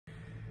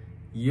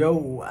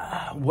Yo,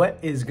 what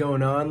is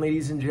going on,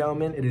 ladies and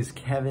gentlemen? It is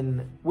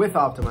Kevin with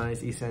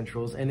Optimize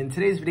Essentials, and in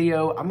today's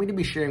video, I'm going to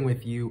be sharing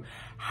with you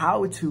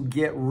how to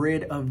get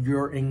rid of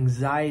your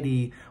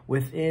anxiety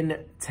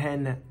within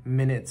 10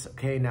 minutes,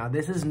 okay? Now,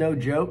 this is no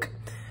joke,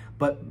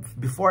 but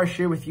before I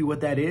share with you what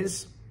that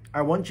is,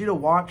 I want you to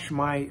watch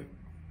my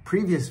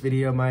previous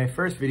video, my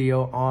first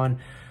video on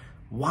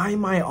why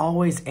am I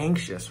always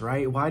anxious,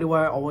 right? Why do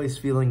I always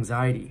feel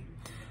anxiety?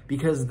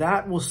 Because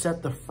that will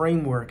set the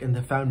framework and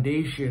the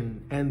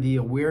foundation and the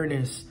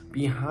awareness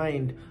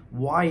behind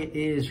why it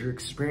is you're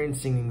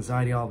experiencing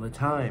anxiety all the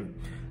time.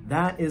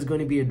 That is going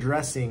to be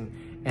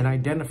addressing and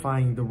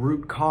identifying the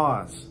root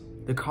cause,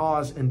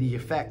 and the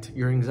effect.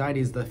 Your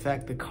anxiety is the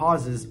effect, the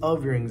causes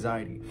of your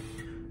anxiety.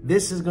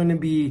 This is going to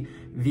be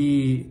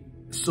the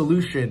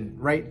solution,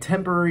 right?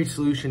 Temporary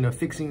solution of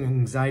fixing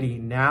anxiety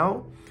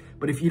now.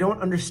 But if you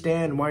don't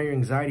understand why your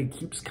anxiety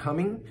keeps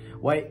coming,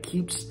 why it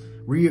keeps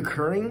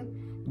reoccurring,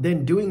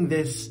 then doing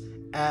this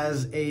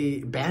as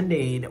a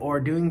band-aid or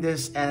doing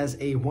this as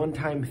a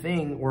one-time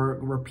thing or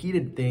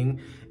repeated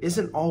thing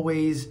isn't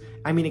always,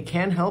 I mean, it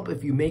can help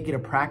if you make it a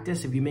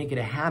practice, if you make it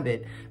a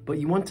habit, but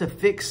you want to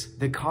fix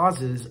the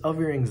causes of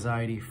your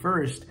anxiety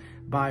first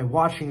by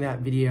watching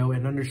that video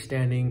and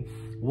understanding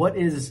what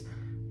is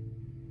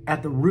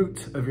at the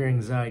root of your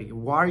anxiety.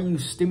 Why are you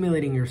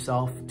stimulating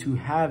yourself to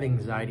have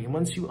anxiety? And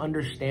once you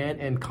understand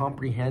and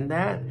comprehend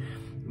that,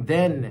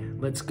 then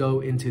let's go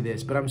into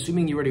this. But I'm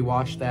assuming you already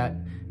watched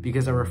that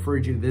because I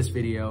referred you to this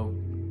video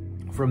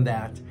from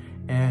that.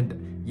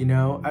 And you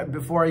know,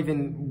 before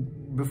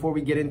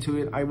we get into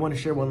it, I want to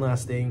share one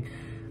last thing.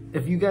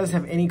 If you guys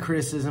have any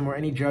criticism or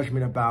any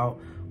judgment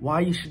about why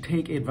you should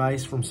take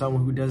advice from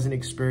someone who doesn't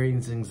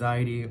experience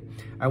anxiety,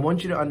 I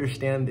want you to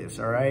understand this,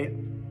 all right?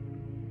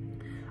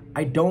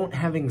 I don't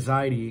have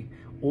anxiety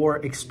or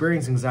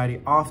experience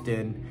anxiety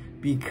often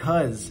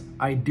because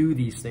I do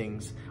these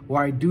things,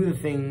 or I do the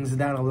things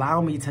that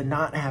allow me to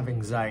not have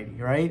anxiety,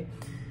 right?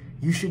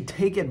 You should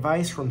take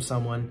advice from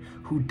someone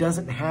who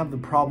doesn't have the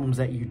problems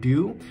that you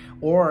do,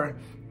 or,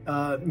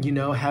 you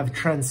know, have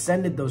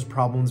transcended those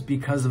problems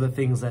because of the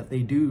things that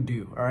they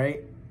do, all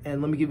right?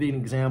 And let me give you an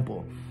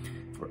example.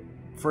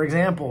 For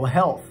example,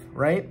 health,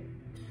 right?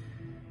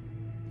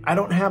 I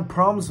don't have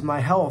problems with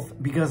my health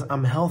because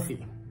I'm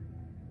healthy.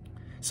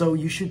 So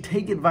you should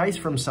take advice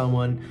from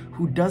someone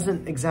who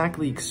doesn't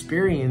exactly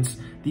experience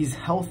these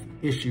health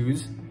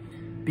issues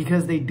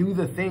because they do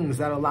the things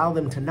that allow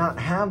them to not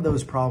have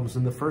those problems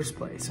in the first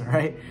place, all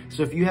right?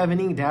 So if you have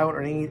any doubt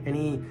or any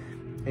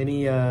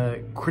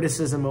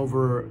criticism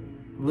over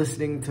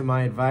listening to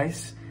my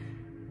advice,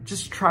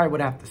 just try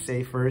what I have to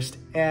say first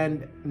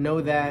and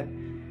know that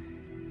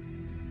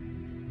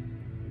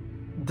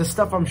the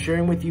stuff I'm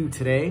sharing with you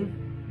today,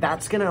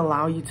 that's gonna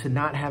allow you to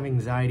not have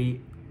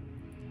anxiety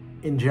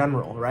in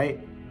general, right?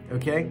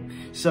 Okay,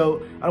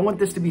 so I don't want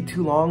this to be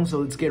too long, so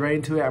let's get right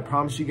into it. I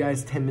promise you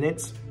guys 10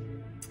 minutes.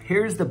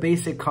 Here's the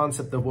basic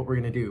concept of what we're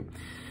gonna do.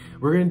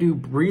 We're gonna do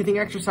breathing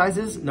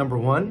exercises, number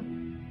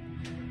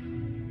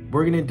one.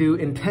 We're gonna do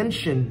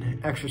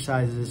intention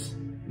exercises,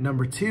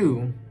 number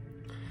two.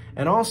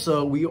 And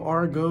also we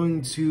are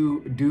going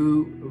to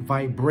do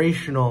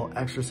vibrational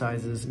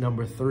exercises,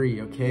 number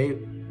three, okay?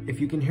 If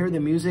you can hear the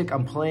music,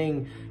 I'm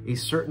playing a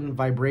certain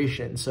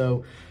vibration.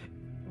 So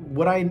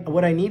what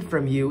I need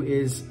from you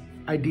is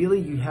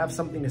ideally you have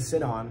something to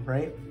sit on,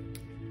 right?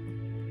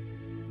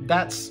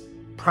 That's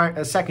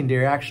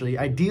secondary, actually.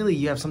 Ideally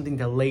you have something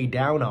to lay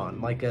down on,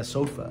 like a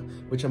sofa,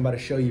 which I'm about to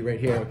show you right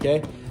here,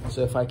 okay?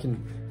 So if I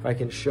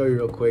can show you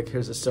real quick,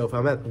 here's a sofa.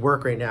 I'm at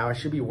work right now. I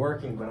should be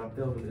working, but I'm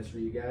filming this for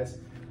you guys.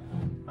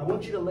 I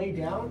want you to lay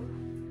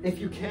down if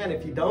you can.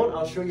 If you don't,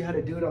 I'll show you how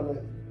to do it on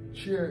the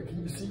chair.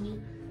 Can you see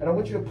me? And I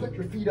want you to put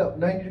your feet up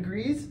 90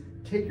 degrees,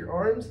 take your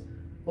arms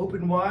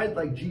open wide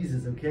like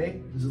Jesus, okay?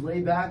 Just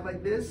lay back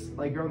like this,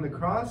 like you're on the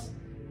cross.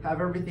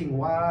 Have everything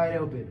wide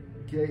open,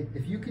 okay?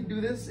 If you can do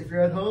this, if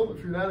you're at home,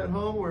 if you're not at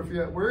home, or if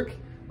you're at work,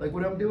 like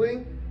what I'm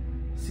doing,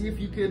 see if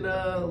you can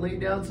lay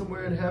down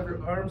somewhere and have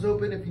your arms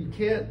open. If you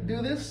can't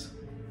do this,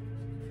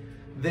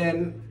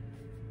 then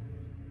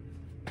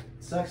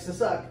sucks to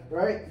suck,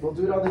 right? We'll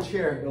do it on the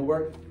chair. It'll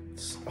work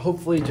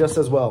hopefully just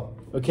as well,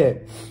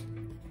 okay?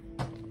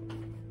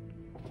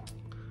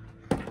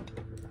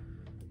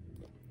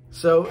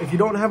 So if you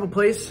don't have a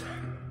place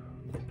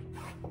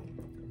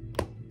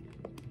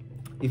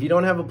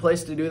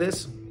to do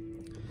this,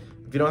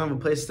 if you don't have a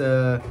place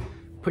to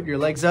put your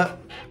legs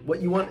up,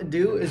 what you want to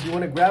do is you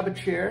want to grab a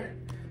chair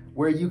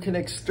where you can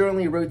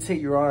externally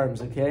rotate your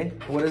arms, okay?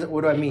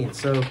 What do I mean?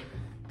 So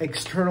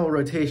external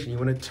rotation, you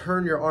want to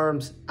turn your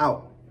arms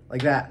out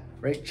like that,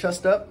 right?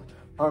 Chest up,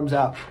 arms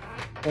out.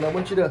 And I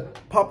want you to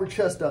pop your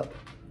chest up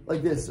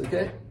like this,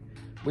 okay?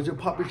 I want you to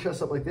pop your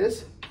chest up like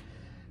this,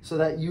 so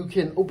that you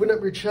can open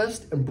up your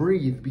chest and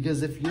breathe.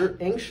 Because if you're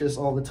anxious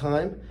all the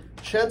time,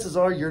 chances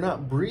are you're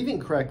not breathing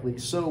correctly.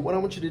 So what I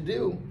want you to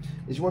do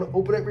is you want to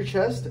open up your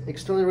chest,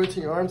 externally rotate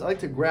your arms. I like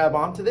to grab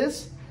onto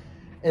this.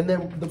 And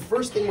then the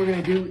first thing we're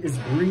gonna do is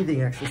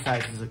breathing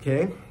exercises,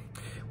 okay?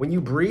 When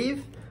you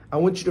breathe, I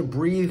want you to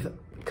breathe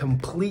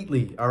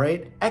completely, all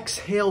right?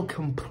 Exhale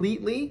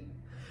completely.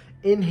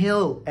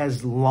 Inhale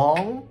as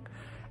long,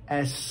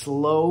 as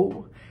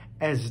slow,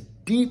 as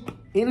deep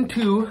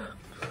into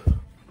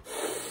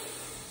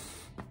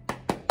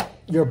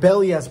your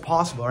belly as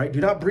possible, all right? Do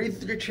not breathe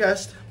through your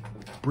chest,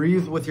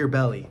 breathe with your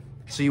belly.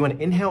 So you want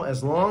to inhale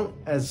as long,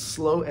 as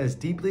slow, as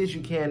deeply as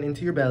you can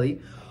into your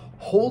belly.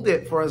 Hold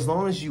it for as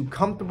long as you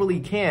comfortably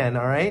can,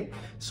 all right?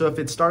 So if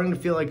it's starting to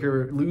feel like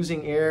you're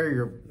losing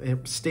air,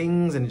 it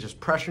stings and it's just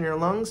pressuring your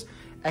lungs,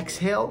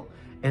 exhale,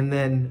 and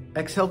then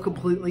exhale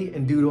completely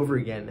and do it over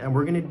again. And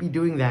we're gonna be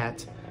doing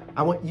that.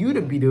 I want you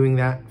to be doing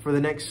that for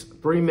the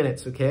next 3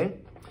 minutes, okay?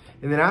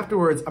 And then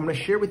afterwards, I'm gonna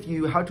share with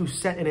you how to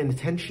set an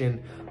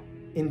intention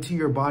into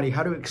your body,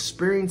 how to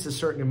experience a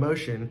certain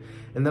emotion,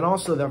 and then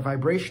also the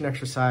vibration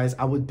exercise.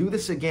 I will do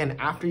this again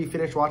after you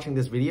finish watching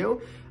this video.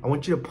 I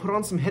want you to put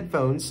on some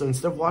headphones. So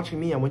instead of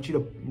watching me, I want you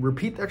to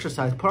repeat the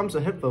exercise, put on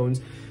some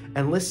headphones,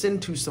 and listen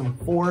to some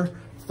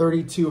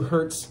 432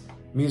 hertz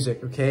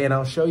music, okay? And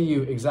I'll show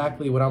you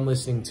exactly what I'm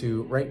listening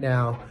to right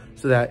now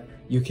so that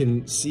you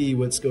can see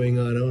what's going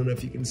on. I don't know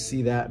if you can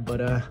see that,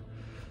 but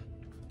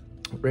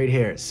right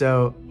here.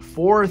 So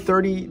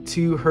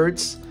 432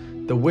 hertz,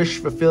 the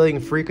wish-fulfilling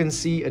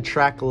frequency,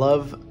 attract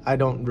love. I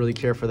don't really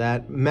care for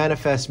that.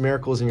 Manifest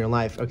miracles in your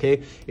life,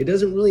 okay? It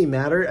doesn't really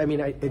matter. I mean,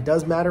 it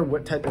does matter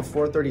what type of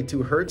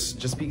 432 hertz,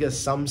 just because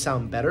some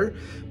sound better,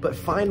 but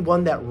find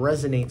one that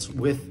resonates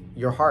with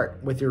your heart,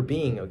 with your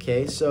being,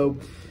 okay? So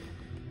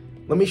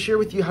let me share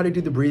with you how to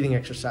do the breathing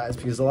exercise,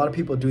 because a lot of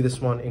people do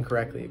this one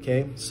incorrectly,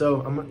 okay?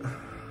 So I'm gonna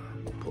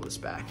pull this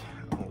back.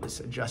 All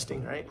this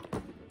adjusting, right?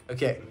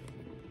 Okay.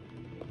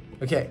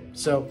 Okay,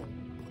 so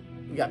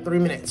we got 3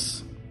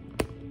 minutes.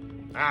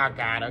 Oh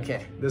God,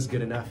 okay, this is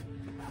good enough.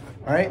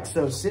 All right,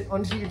 so sit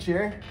onto your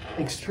chair,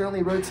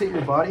 externally rotate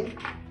your body,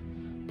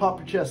 pop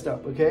your chest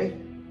up, okay?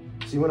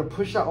 So you wanna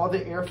push out all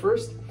the air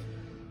first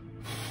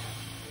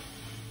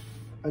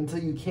until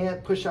you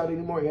can't push out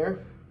any more air.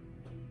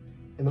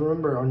 And then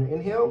remember, on your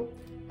inhale,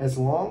 as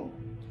long,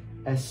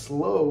 as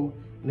slow,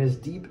 and as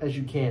deep as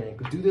you can.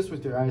 And do this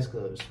with your eyes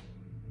closed.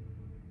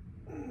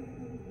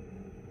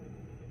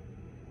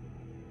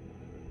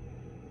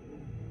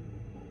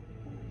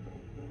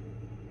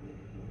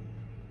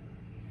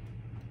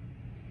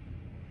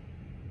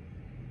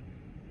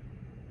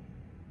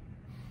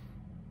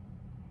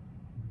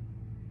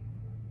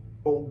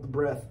 Hold the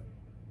breath.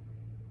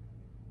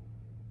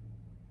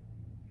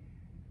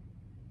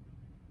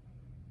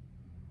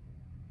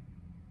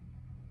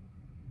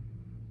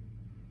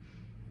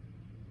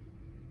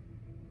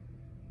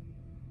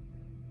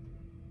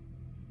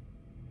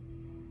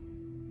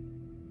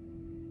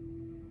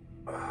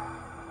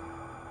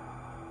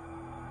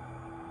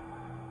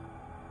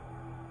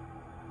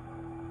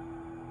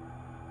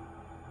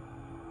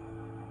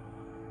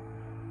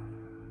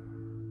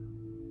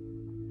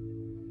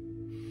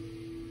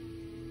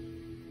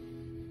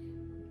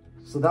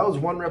 So that was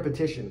 1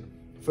 repetition.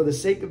 For the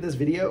sake of this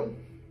video,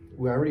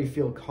 I already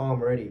feel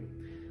calm already.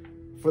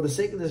 For the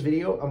sake of this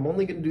video, I'm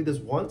only gonna do this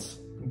once,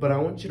 but I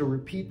want you to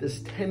repeat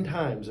this 10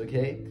 times,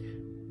 okay?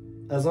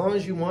 As long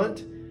as you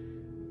want.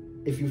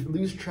 If you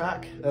lose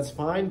track, that's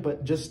fine,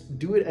 but just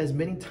do it as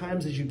many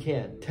times as you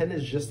can. 10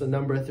 is just a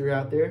number I threw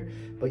out there,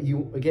 but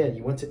you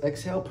want to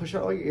exhale, push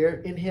out all your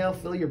air, inhale,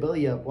 fill your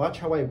belly up. Watch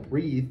how I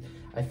breathe.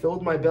 I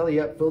filled my belly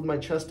up, filled my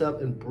chest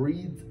up, and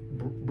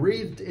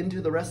breathed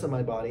into the rest of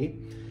my body.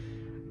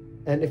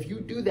 And if you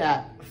do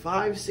that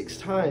 5, 6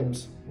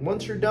 times,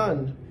 once you're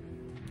done,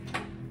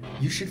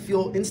 you should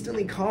feel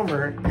instantly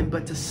calmer.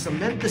 But to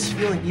cement this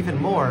feeling even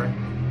more,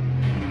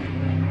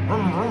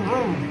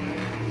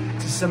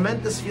 to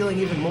cement this feeling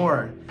even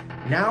more,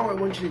 now I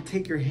want you to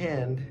take your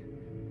hand,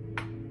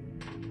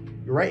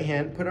 your right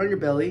hand, put it on your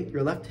belly,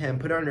 your left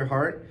hand, put it on your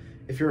heart.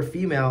 If you're a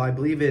female, I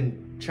believe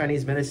in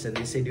Chinese medicine,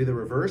 they say do the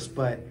reverse,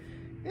 but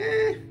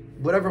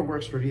whatever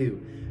works for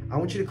you. I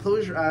want you to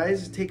close your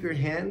eyes, take your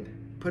hand,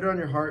 put it on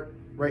your heart,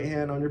 right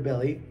hand on your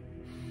belly.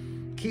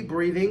 Keep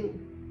breathing.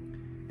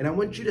 And I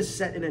want you to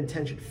set an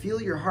intention.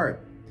 Feel your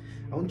heart.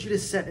 I want you to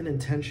set an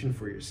intention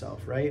for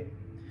yourself, right?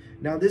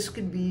 Now, this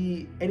could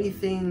be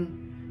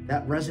anything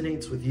that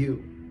resonates with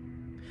you.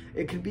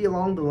 It could be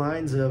along the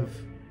lines of,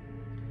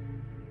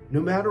 no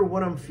matter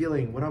what I'm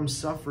feeling, what I'm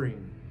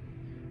suffering,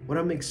 what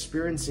I'm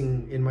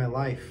experiencing in my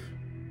life,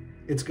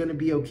 it's going to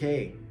be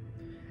okay.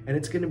 And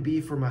it's going to be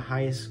for my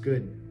highest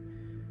good.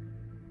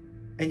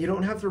 And you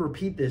don't have to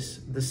repeat this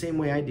the same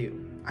way I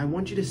do. I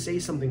want you to say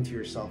something to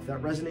yourself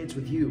that resonates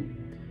with you,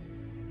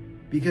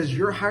 because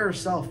your higher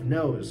self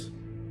knows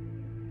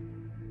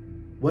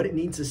what it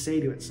needs to say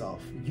to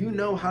itself. You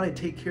know how to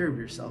take care of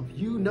yourself.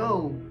 You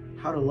know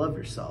how to love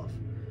yourself.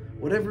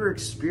 Whatever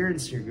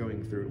experience you're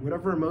going through,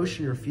 whatever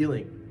emotion you're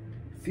feeling,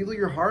 feel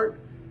your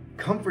heart,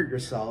 comfort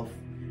yourself,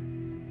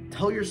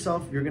 tell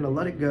yourself you're gonna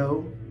let it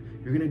go.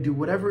 You're gonna do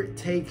whatever it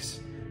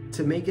takes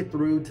to make it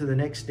through to the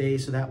next day,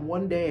 so that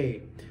one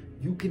day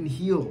you can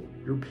heal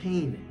your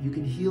pain, you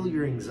can heal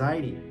your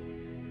anxiety,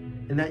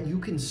 and that you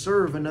can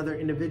serve another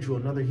individual,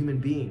 another human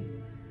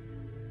being.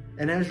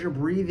 And as you're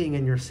breathing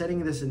and you're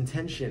setting this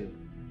intention,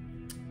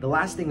 the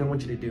last thing I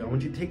want you to do, I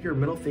want you to take your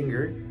middle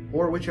finger,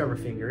 or whichever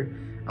finger,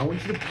 I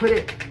want you to put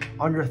it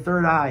on your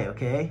third eye,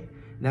 okay?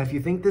 Now, if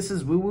you think this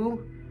is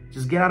woo-woo,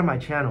 just get out of my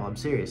channel, I'm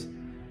serious.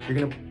 You're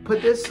gonna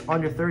put this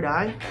on your third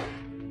eye,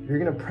 you're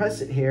gonna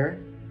press it here.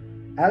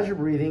 As you're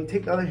breathing,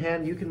 take the other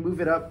hand, you can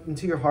move it up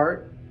into your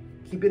heart,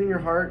 keep it in your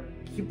heart,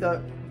 keep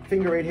the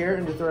finger right here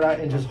in the third eye,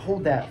 and just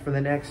hold that for the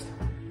next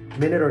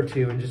minute or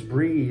two, and just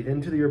breathe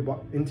into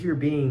your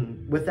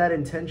being with that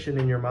intention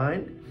in your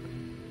mind.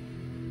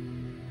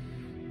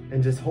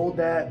 And just hold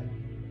that,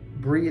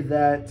 breathe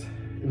that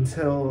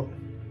until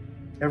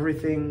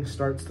everything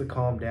starts to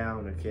calm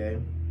down, okay?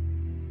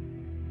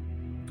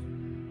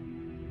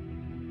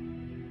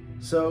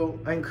 So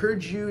I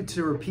encourage you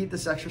to repeat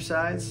this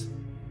exercise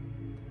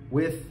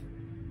with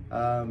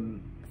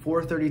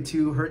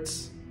 432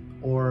 hertz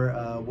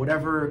or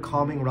whatever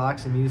calming,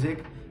 relaxing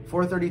music.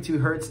 432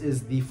 hertz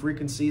is the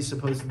frequency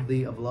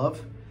supposedly of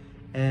love,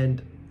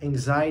 and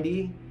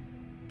anxiety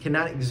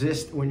cannot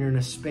exist when you're in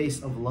a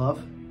space of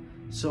love.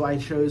 So I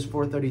chose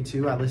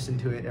 432. I listen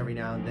to it every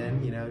now and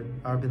then. You know,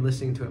 I've been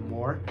listening to it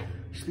more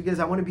just because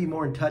I want to be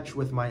more in touch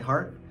with my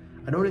heart.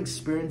 I don't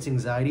experience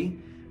anxiety,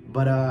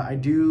 but I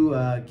do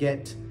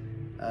get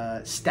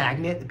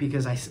stagnant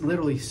because I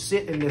literally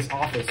sit in this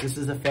office. This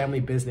is a family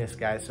business,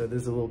 guys, so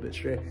this is a little bit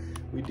straight.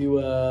 We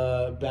do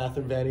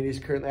bathroom vanities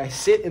currently. I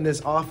sit in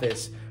this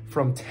office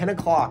from 10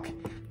 o'clock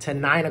to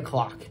 9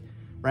 o'clock,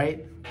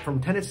 right? From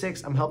 10 to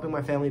 6, I'm helping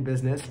my family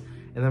business.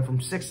 And then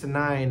from 6 to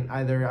 9,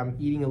 either I'm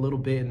eating a little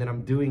bit and then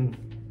I'm doing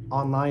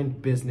online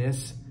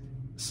business.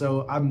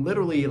 So I'm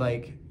literally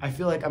like, I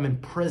feel like I'm in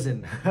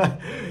prison.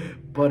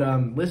 But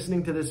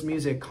listening to this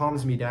music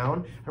calms me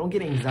down. I don't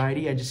get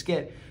anxiety. I just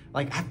get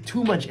like, I have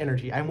too much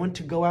energy. I want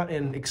to go out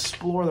and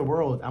explore the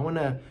world. I want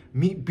to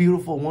meet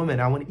beautiful women.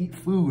 I want to eat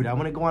food. I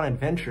want to go on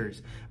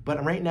adventures.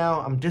 But right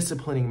now I'm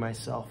disciplining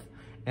myself,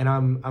 and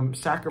I'm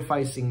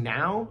sacrificing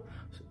now,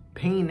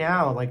 pain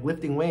now, like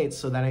lifting weights,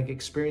 so that I can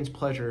experience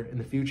pleasure in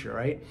the future,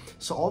 right?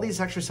 So all these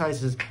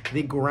exercises,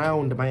 they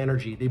ground my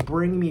energy. They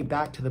bring me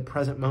back to the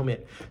present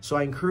moment. So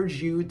I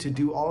encourage you to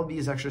do all of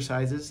these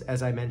exercises,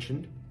 as I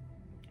mentioned.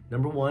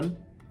 Number 1,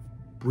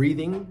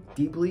 breathing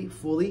deeply,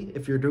 fully.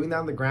 If you're doing that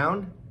on the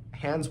ground,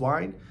 hands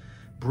wide,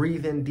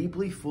 breathe in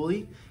deeply,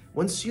 fully.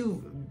 Once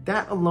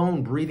that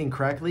alone, breathing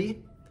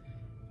correctly,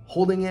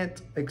 holding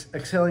it,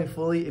 exhaling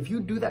fully, if you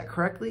do that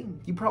correctly,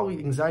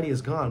 anxiety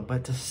is gone.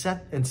 But to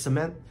set and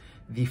cement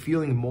the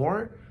feeling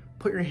more,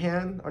 put your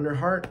hand on your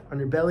heart, on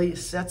your belly,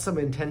 set some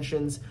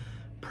intentions,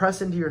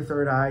 press into your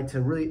third eye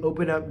to really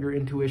open up your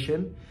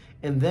intuition.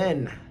 And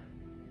then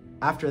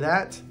after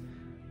that,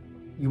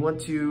 you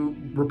want to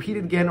repeat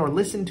it again or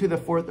listen to the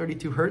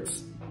 432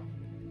 hertz,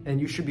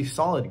 and you should be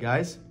solid,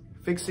 guys.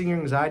 Fixing your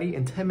anxiety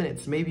in 10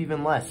 minutes, maybe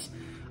even less.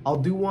 I'll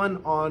do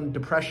one on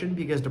depression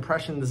because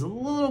depression is a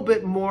little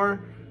bit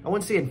more, I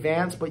wouldn't say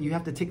advanced, but you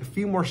have to take a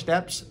few more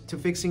steps to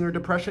fixing your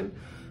depression.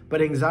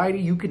 But anxiety,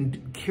 you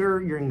can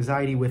cure your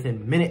anxiety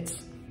within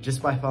minutes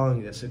just by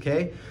following this,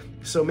 okay?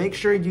 So make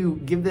sure you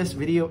give this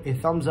video a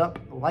thumbs up,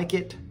 like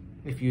it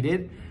if you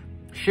did,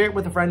 share it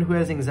with a friend who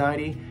has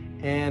anxiety,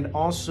 and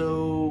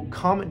also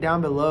comment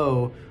down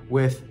below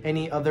with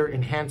any other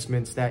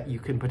enhancements that you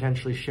can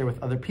potentially share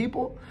with other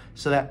people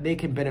so that they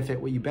can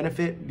benefit what you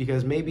benefit,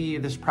 because maybe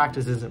this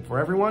practice isn't for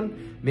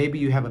everyone. Maybe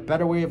you have a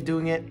better way of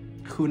doing it.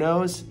 Who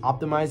knows?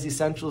 Optimize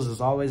Essentials is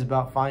always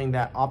about finding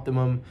that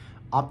optimum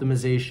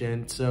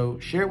optimization. So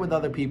share it with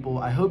other people.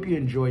 I hope you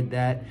enjoyed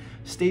that.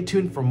 Stay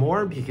tuned for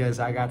more because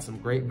I got some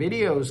great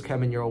videos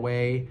coming your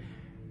way.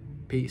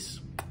 Peace.